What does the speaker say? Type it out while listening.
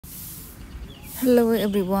Hello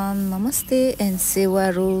everyone, namaste and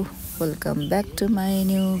sewaru. Welcome back to my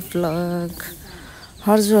new vlog.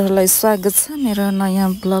 हजुरहरूलाई स्वागत छ मेरो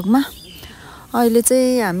नयाँ भ्लगमा। अहिले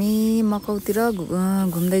चाहिँ हामी मकाउतिर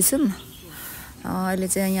घुम्दै छौं। अहिले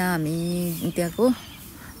चाहिँ यहाँ हामी त्यहाँको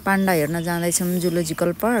पाण्डा हेर्न जाँदै छौं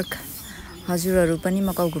जुलोजिकल पार्क। हजुरहरू पनि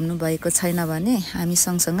मकाउ घुम्नु भएको छैन भने हामी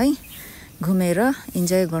सँगसँगै घुमेर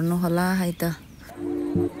इन्जय गर्नु होला है त।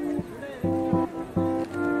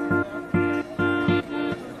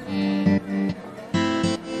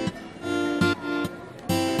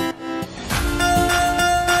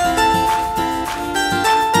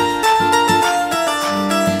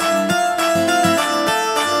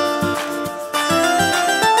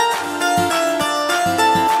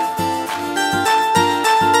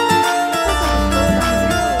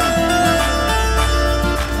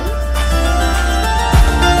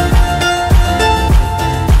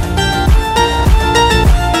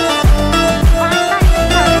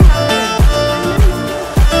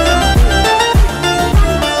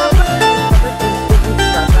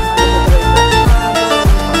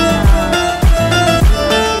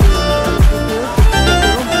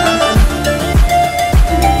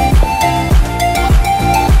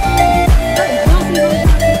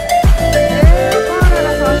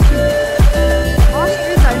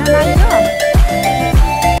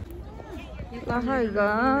 Hi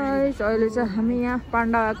guys, अहिले चाहिँ हामी यहाँ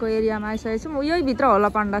पाण्डाको एरियामा आइसकेको छौं। यही भित्र होला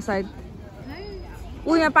पाण्डा सायद।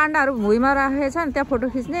 यहाँ पाण्डाहरु भुइँमा राखेको छ नि, त्यहाँ फोटो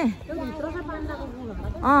खिच्ने।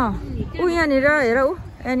 यहाँ निर हेर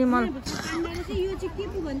एनिमल। यो चाहिँ के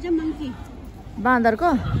पो भन्छ मंकी? बाँदरको?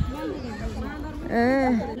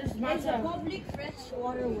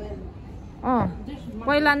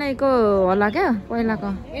 पहिला नैको होला क्या, पहिलाको।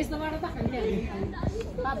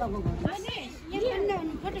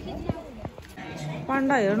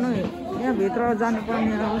 पाण्डा हेर्नु यहाँ भित्र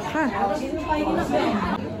जानुपर्ने अवस्था।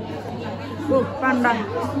 पाण्डा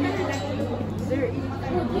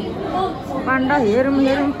पाण्डा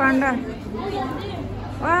हेरौँ पाण्डा।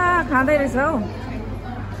 खाँदै रहेछ हौ,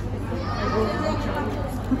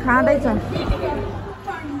 खाँदैछ।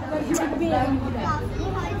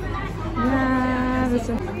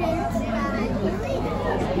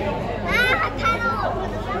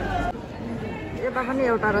 यता पनि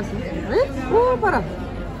एउटा रहेछ है, पर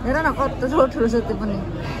हेर न कस्तो ठुलो छ त्यो पनि।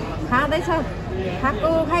 खाँदैछ, खाएको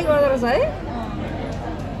खाइ गर्दो रहेछ है।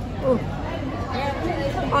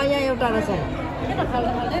 यहाँ एउटा रहेछ,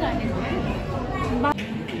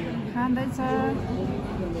 खाँदैछ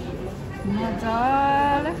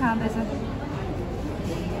मजाले खाँदैछ।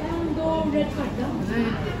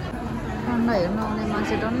 पाण्डा हेर्न आउने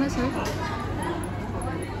मान्छे डल्लै छ,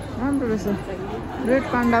 राम्रो रहेछ। रेड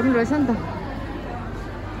पाण्डा पनि रहेछ नि त।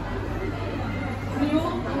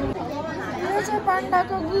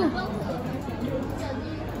 पाण्डाको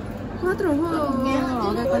कत्रो हो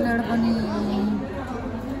हगेको लेड पनि।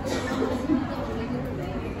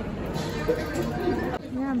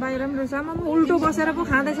 यहाँ बाहिर पनि रहेछ। आमा उल्टो बसेर पो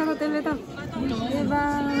खाँदैछ त त्यसले त।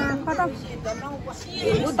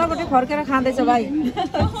 उतापट्टि फर्केर खाँदैछ भाइ।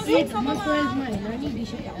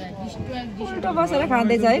 उल्टो बसेर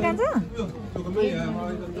खाँदैछ है कान्छ।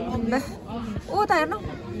 ओ त हेर्नु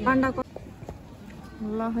पाण्डाको। ल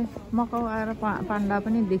है मकाउ आएर पाण्डा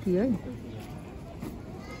पनि देखियो है,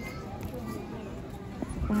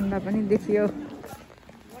 पाण्डा पनि देखियो।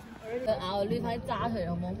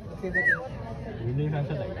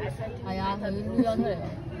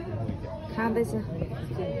 खाँदैछ।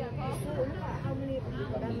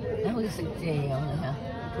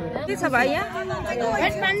 के छ भाइ यहाँ?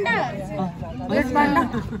 Red panda. Red panda?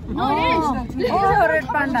 Red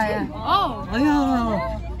panda यहाँ।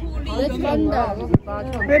 Red panda.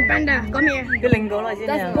 Red panda, come here.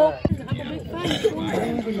 That's both.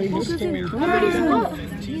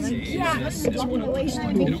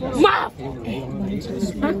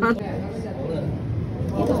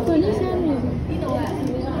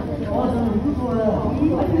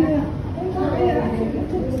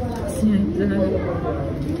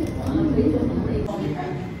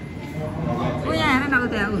 यहाँ हेर न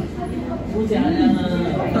त्यहाँ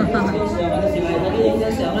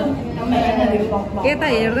यता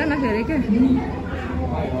हेर्दैन फेरि क्या।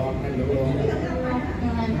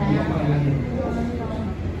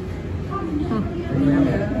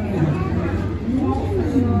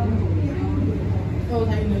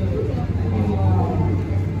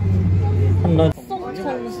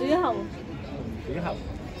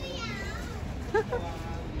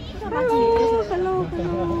 Hello.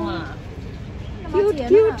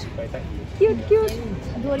 Cute.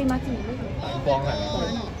 Dori mati.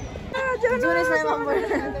 Jonas.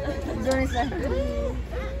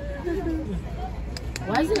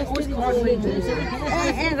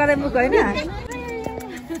 गरे मुख होइन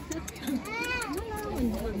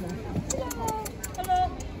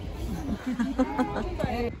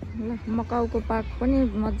मकाउको पार्क पनि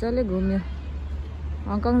मजाले घुम्यो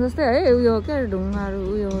हङकङ जस्तै है उयो क्या ढुङ्गाहरू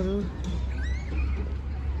उयोहरू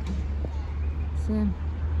सेम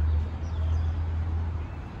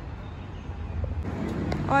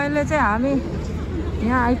अहिले चाहिँ हामी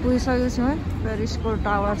यहाँ आइपुगिसकेको छौँ है पेरिसको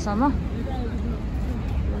टावरसम्म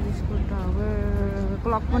पेरिसको टावर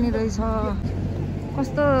क्लक पनि रहेछ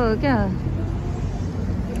कस्तो क्या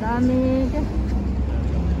दामी क्या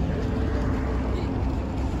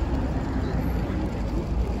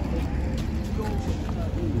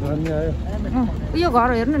यो घर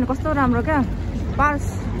हेर्नु नि कस्तो राम्रो क्या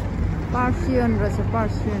पर्सियन रहेछ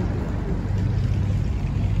पर्सियन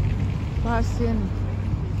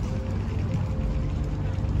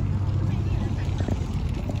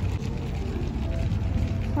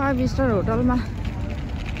 5 स्टार होटलमा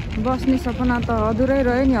बस्ने सपना त अधुरै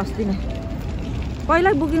रह्यो नि अस्ति नै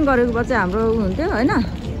पहिल्यै बुकिङ गरेको भए चाहिँ हाम्रो हुन्थ्यो होइन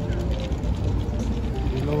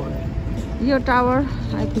यो टावर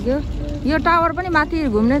आइपुग्यो यो टावर पनि माथि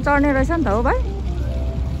घुम्ने चढ्ने रहेछ नि त हो भाइ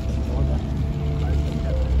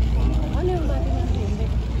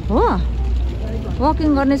हो वकिङ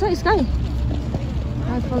गर्ने छ स्काई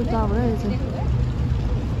आइफल टावर रहेछ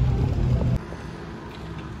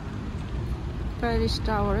पेरिस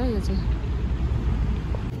टावर है यो चाहिँ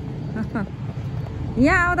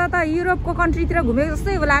यहाँ आउँदा त युरोपको कन्ट्रीतिर घुमेको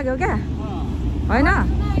जस्तै लाग्यो क्या होइन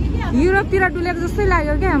युरोपतिर डुलेको जस्तै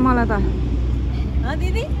लाग्यो क्या मलाई त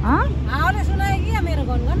दिदी आउने सुनायो कि मेरो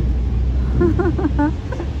गनगन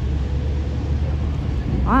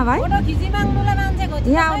भाइ फोटो खिची माग्नुलाई मान्छे खोज्छ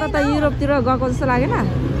यहाँ आउँदा त युरोपतिर गएको जस्तो लागेन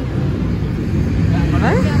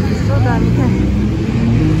है यस्तो दामी क्या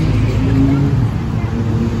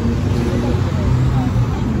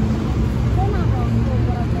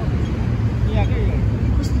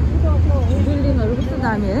बिल्डिङहरू कस्तो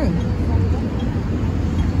दामी है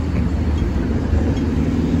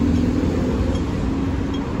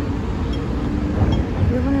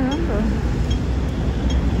यो पनि राम्रो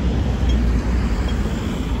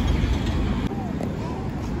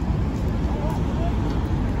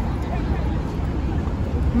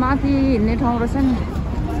माथि हिँड्ने ठाउँ रहेछ नि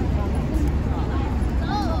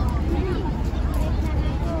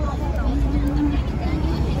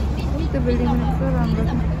त्यो बिल्डिङ पनि कस्तो राम्रो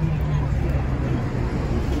छ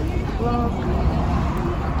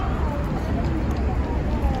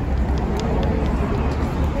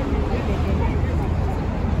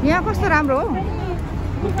यहाँ कस्तो राम्रो हो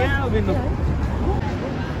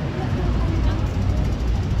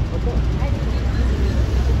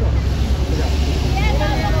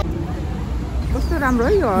कस्तो राम्रो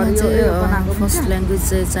है यो फर्स्ट ल्याङ्ग्वेज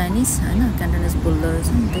चाहिँ चाइनिज होइन क्यान्टोनिज बोल्दो रहेछ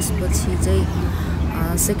त्यसपछि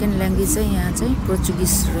चाहिँ सेकेन्ड ल्याङ्ग्वेज चाहिँ यहाँ चाहिँ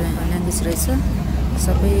पोर्चुगिज ल्याङ्ग्वेज रहेछ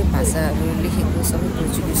सबै भाषाहरू लेखेको सबै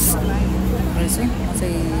पोर्चुगिज रहेछ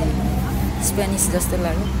चाहिँ स्पेनिस जस्तो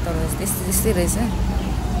लाग्यो तर त्यस्तै रहेछ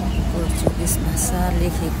पोर्चुगिज भाषा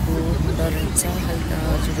लेखेको हुँदो रहेछ खै त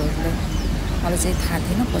हजुरहरूलाई मलाई चाहिँ थाहा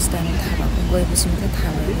थिएन फर्स्ट टाइम थाहा भएको गएपछि मात्रै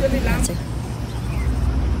थाहा भयो चाहिँ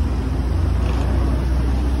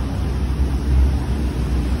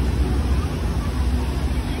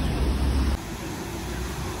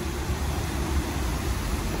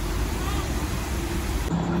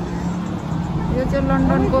यो चाहिँ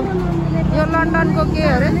लन्डनको के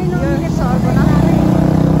अरे यो सहरको नाम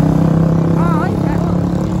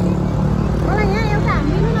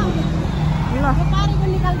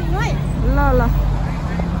ल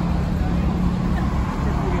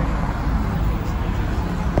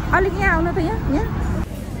अलिक यहाँ आउनु त यहाँ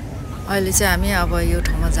अहिले चाहिँ हामी अब यो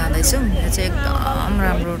ठाउँमा जाँदैछौँ यो चाहिँ एकदम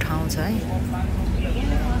राम्रो ठाउँ छ है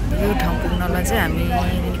यो ठाउँ पुग्नलाई चाहिँ हामी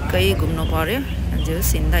निकै घुम्नु पर्यो जो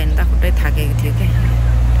हिँड्दा खुट्टै थाकेको थियो क्या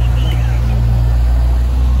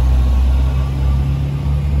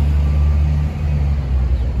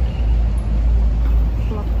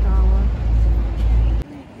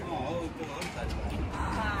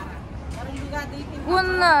कुन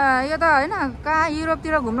यो त होइन कहाँ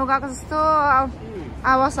युरोपतिर घुम्नु गएको जस्तो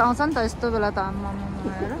आवाज आउँछ नि त यस्तो बेला त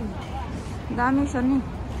हेर दामी छ नि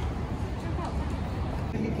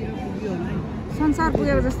संसार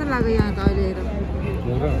पुगेको जस्तो लाग्यो यहाँ त अहिले हेर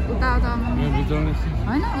उता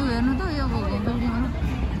होइन ऊ हेर्नु त यो बिल्डिङहरू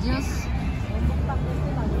जस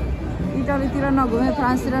इटालीतिर नघुमे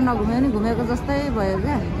फ्रान्सतिर नघुमे नि घुमेको जस्तै भयो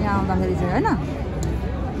क्या यहाँ आउँदाखेरि चाहिँ होइन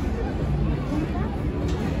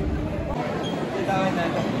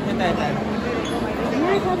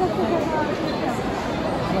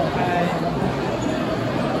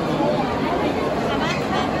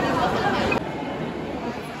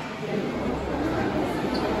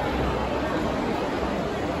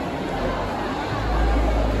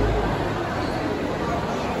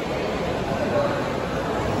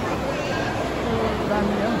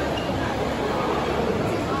दामी हो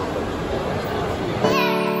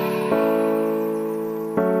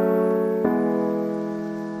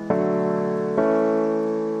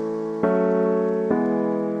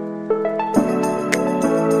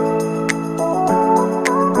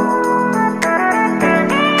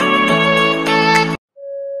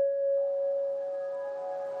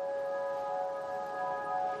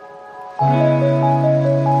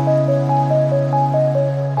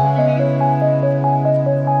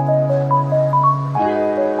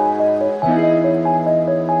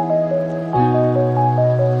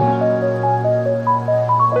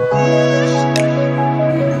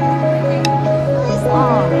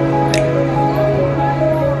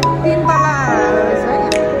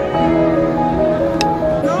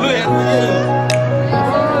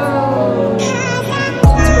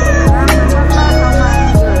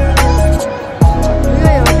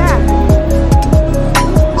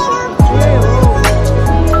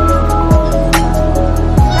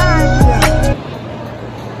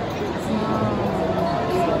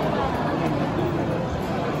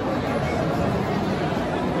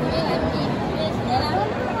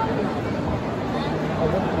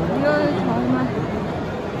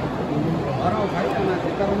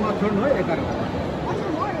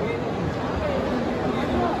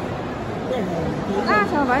कहाँ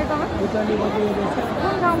छ भाइ तपाईँ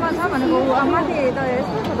कुन ठाउँमा छ भनेको माथि त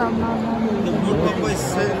यस्तो छ त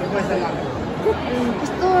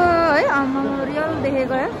यस्तो है रियल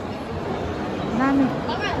देखेको है दामी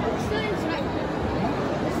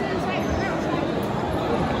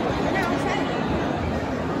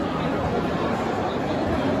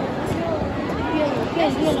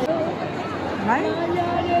भाइ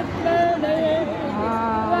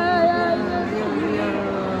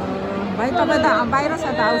भाइ तपाईँ त बाहिर छ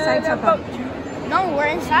त आउटसाइड छ त No, we're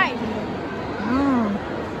inside.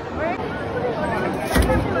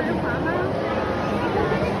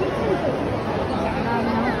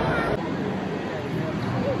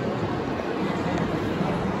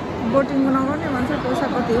 बोटिङ नगर्ने भन्छ पैसा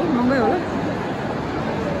कति हो महँगै होला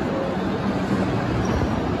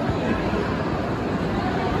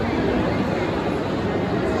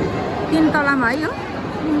 3 तलामा है यो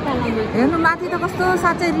हेर्नु माथि त कस्तो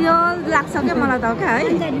साँच्चै रियल लाग्छ क्या मलाई त क्या है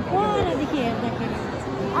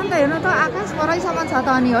अन्त हेर्नु त आकाश परैसम्म छ त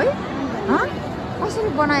अनि है कसरी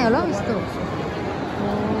बनायो होला यस्तो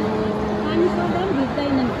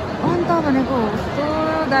अन्त भनेको कस्तो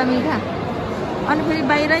दामी क्या अनि फेरि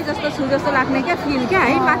बाहिरै जस्तो छु जस्तो लाग्ने क्या फिल क्या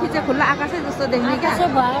है माथि चाहिँ खुल्ला आकाशै जस्तो देख्ने क्या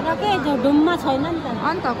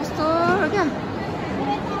अन्त कस्तो क्या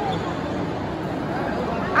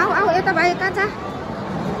आऊ आऊ यता भाइ कहाँ छ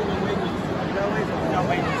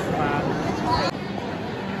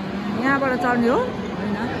यहाँबाट चढ्ने हो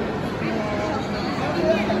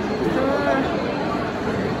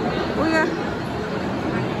उयो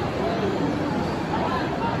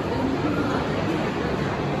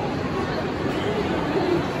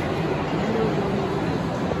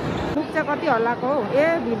कति हल्लाको हो ए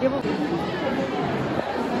भिडियो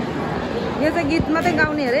यो चाहिँ गीत मात्रै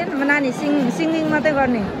गाउने अरे नानी सिङ्गिङ मात्रै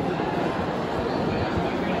गर्ने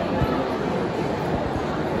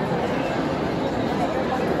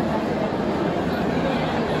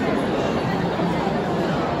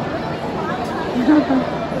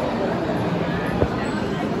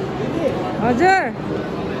हजुर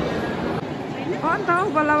अन्त हौ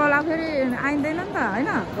बल्ल बल्ल फेरि आइँदैन नि त होइन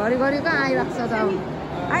घरिघरि कहाँ आइरहेको छ त अब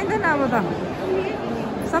आइँदैन अब त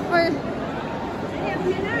सबै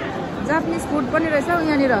जापानिज फुड पनि रहेछ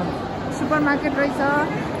यहाँनिर सुपर मार्केट रहेछ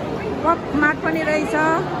पप मार्ट पनि रहेछ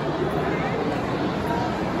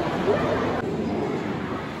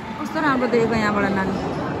कस्तो राम्रो देखेको यहाँबाट नानी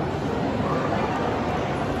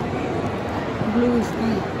ब्लू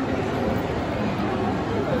स्की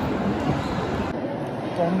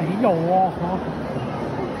我没有啊嚇！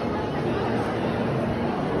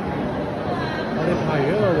我哋排完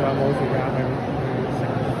嗰度仲有冇時間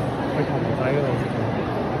去氹仔嗰度？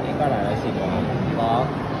應該嚟得切㗎。好。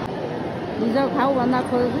你知道考完那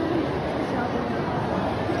科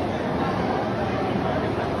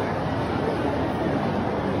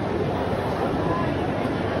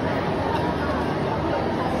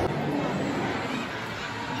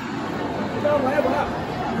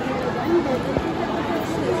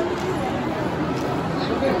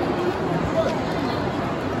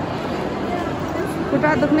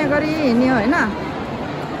？खुट्टा दुख्ने गरी हिँड्यो होइन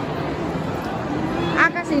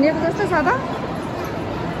आकाश हिँडेको जस्तो छ त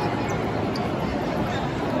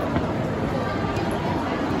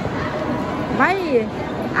भाइ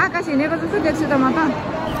आकाश हिँडेको जस्तो देख्छु त म त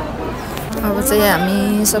अब चाहिँ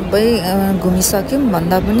हामी सबै घुमिसक्यौँ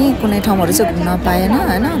भन्दा पनि कुनै ठाउँहरू चाहिँ घुम्न पाएन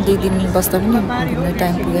हैन 2 दिन बस्दा पनि घुम्ने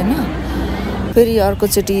टाइम पुगेन फेरि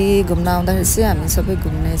अर्कोचोटि घुम्न आउँदाखेरि चाहिँ हामी सबै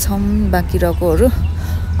घुम्ने छौँ बाँकी रहेकोहरू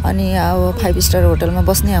अनि अब 5 स्टार होटलमा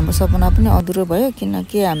बस्ने हाम्रो सपना पनि अधुरो भयो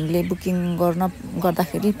किनकि हामीले बुकिङ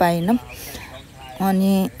गर्दाखेरि पाएनौँ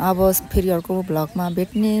अनि अब फेरि अर्को भ्लगमा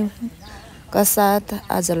भेट्ने का साथ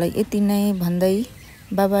आजलाई यति नै भन्दै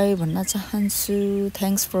बाय बाय भन्न चाहन्छु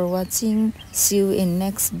thanks for watching C you in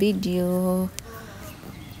next video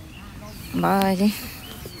bye